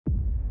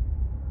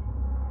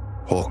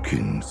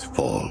Hawkins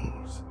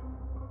falls,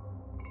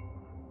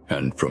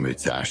 and from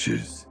its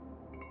ashes,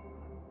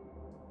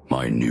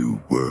 my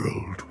new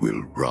world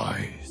will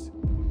rise.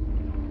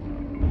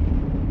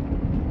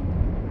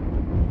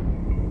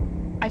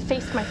 I've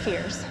faced my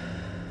fears,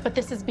 but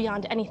this is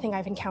beyond anything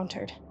I've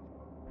encountered.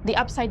 The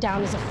Upside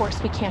Down is a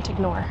force we can't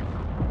ignore.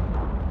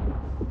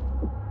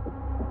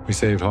 We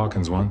saved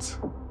Hawkins once.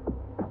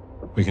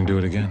 We can do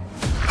it again.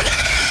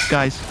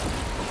 Guys,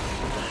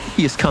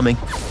 he is coming.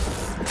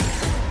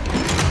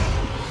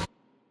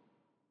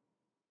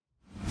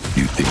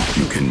 You think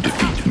you can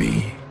defeat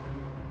me?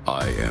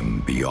 I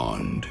am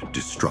beyond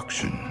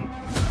destruction.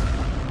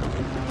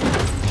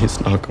 He's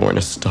not going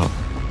to stop.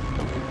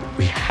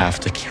 We have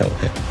to kill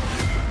him.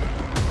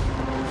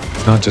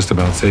 It's not just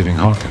about saving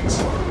Hawkins.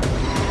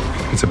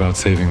 It's about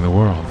saving the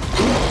world.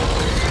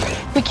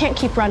 We can't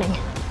keep running.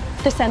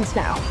 This ends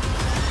now.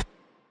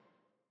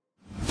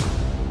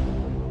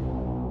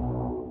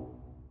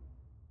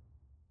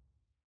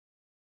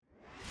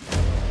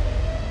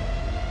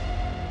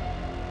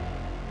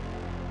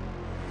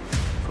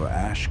 For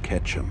Ash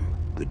Ketchum,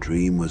 the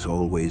dream was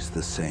always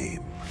the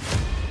same.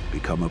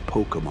 Become a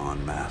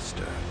Pokemon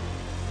master.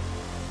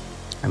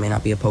 I may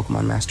not be a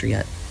Pokemon master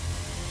yet,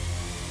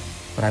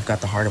 but I've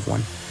got the heart of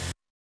one.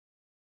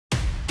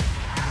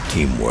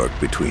 Teamwork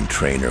between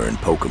trainer and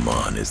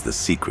Pokemon is the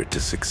secret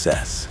to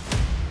success.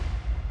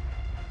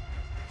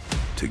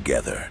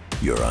 Together,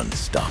 you're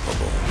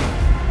unstoppable.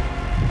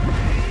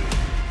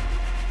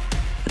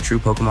 A true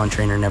Pokemon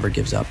trainer never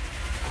gives up.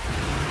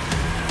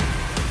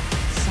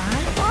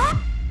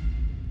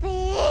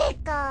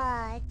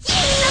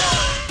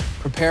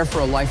 Prepare for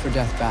a life or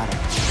death battle.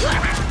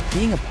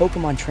 Being a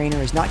Pokemon trainer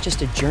is not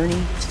just a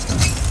journey,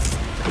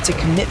 it's a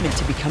commitment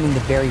to becoming the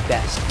very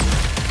best.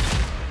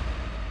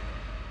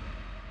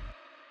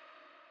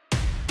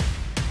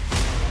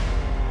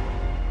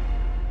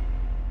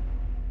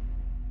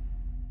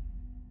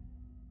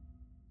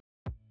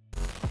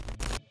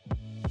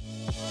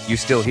 You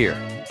still here?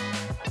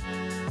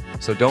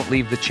 So don't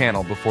leave the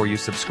channel before you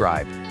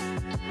subscribe.